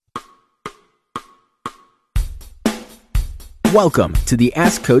Welcome to the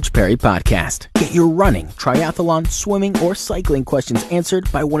Ask Coach Perry podcast. Get your running, triathlon, swimming, or cycling questions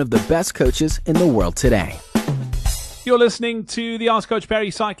answered by one of the best coaches in the world today. You're listening to the Ask Coach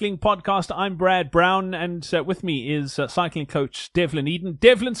Perry Cycling Podcast. I'm Brad Brown, and with me is cycling coach Devlin Eden.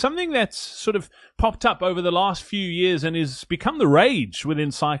 Devlin, something that's sort of popped up over the last few years and has become the rage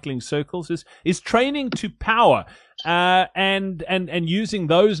within cycling circles is training to power, and using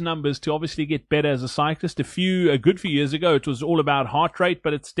those numbers to obviously get better as a cyclist. A good few years ago, it was all about heart rate,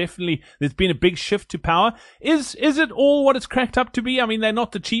 but there's been a big shift to power. Is it all what it's cracked up to be? I mean, they're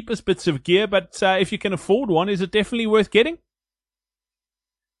not the cheapest bits of gear, but if you can afford one, is it definitely worth getting?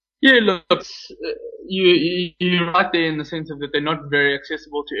 Yeah, look, you're right there in the sense of that they're not very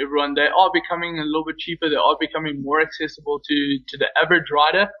accessible to everyone. They are becoming a little bit cheaper. They are becoming more accessible to the average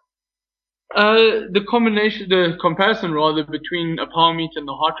rider. The comparison rather between a power meter and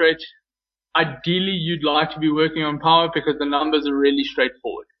the heart rate, ideally you'd like to be working on power because the numbers are really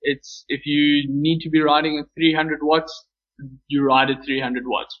straightforward. It's, if you need to be riding at 300 watts, you ride at 300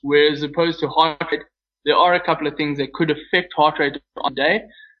 watts. Whereas opposed to heart rate, there are a couple of things that could affect heart rate on the day.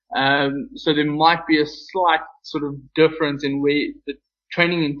 So there might be a slight sort of difference in where the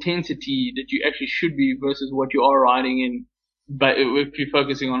training intensity that you actually should be versus what you are riding in, but if you're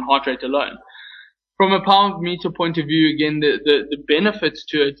focusing on heart rate alone. From a power meter point of view, again, the benefits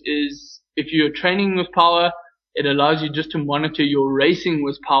to it is if you're training with power, it allows you just to monitor your racing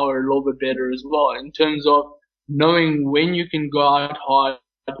with power a little bit better as well, in terms of knowing when you can go out hard,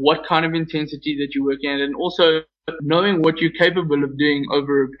 what kind of intensity that you're working at, and also knowing what you're capable of doing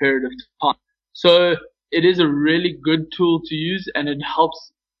over a period of time. So it is a really good tool to use, and it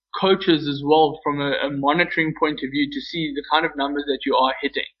helps coaches as well from a monitoring point of view to see the kind of numbers that you are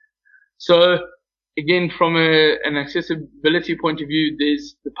hitting. So again, from an accessibility point of view,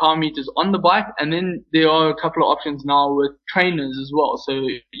 there's the power meters on the bike, and then there are a couple of options now with trainers as well. So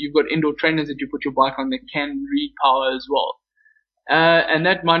you've got indoor trainers that you put your bike on that can read power as well. And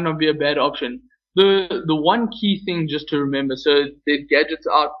that might not be a bad option. The one key thing just to remember, so the gadgets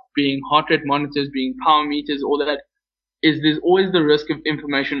out being heart rate monitors, being power meters, all that, is there's always the risk of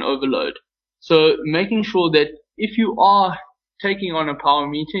information overload. So making sure that if you are taking on a power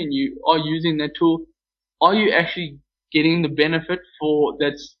meter and you are using that tool, are you actually getting the benefit for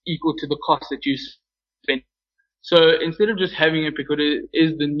that's equal to the cost that you spend? So instead of just having it because it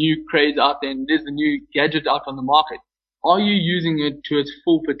is the new craze out there and there's the new gadget out on the market, are you using it to its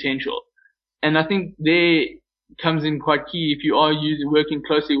full potential? And I think there comes in quite key if you are working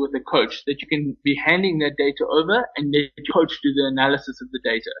closely with a coach, that you can be handing that data over and let your coach do the analysis of the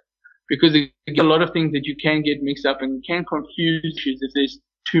data. Because there's a lot of things that you can get mixed up and can confuse you if there's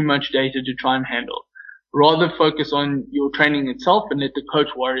too much data to try and handle. Rather focus on your training itself and let the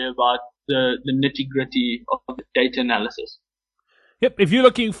coach worry about the nitty-gritty of the data analysis. Yep, if you're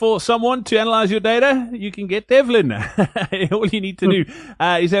looking for someone to analyze your data, you can get Devlin. All you need to do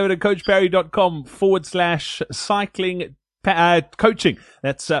is over to coachperry.com/cycling coaching.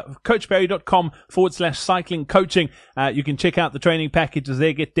 That's coachperry.com/cycling coaching. You can check out the training packages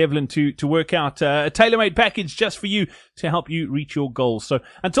there. Get Devlin to work out a tailor-made package just for you to help you reach your goals. So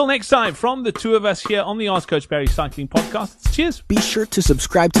until next time, from the two of us here on the Ask Coach Perry Cycling Podcast, cheers. Be sure to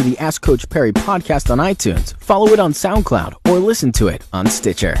subscribe to the Ask Coach Perry podcast on iTunes, follow it on SoundCloud, or listen to it on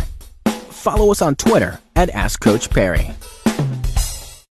Stitcher. Follow us on Twitter at Ask Coach Perry.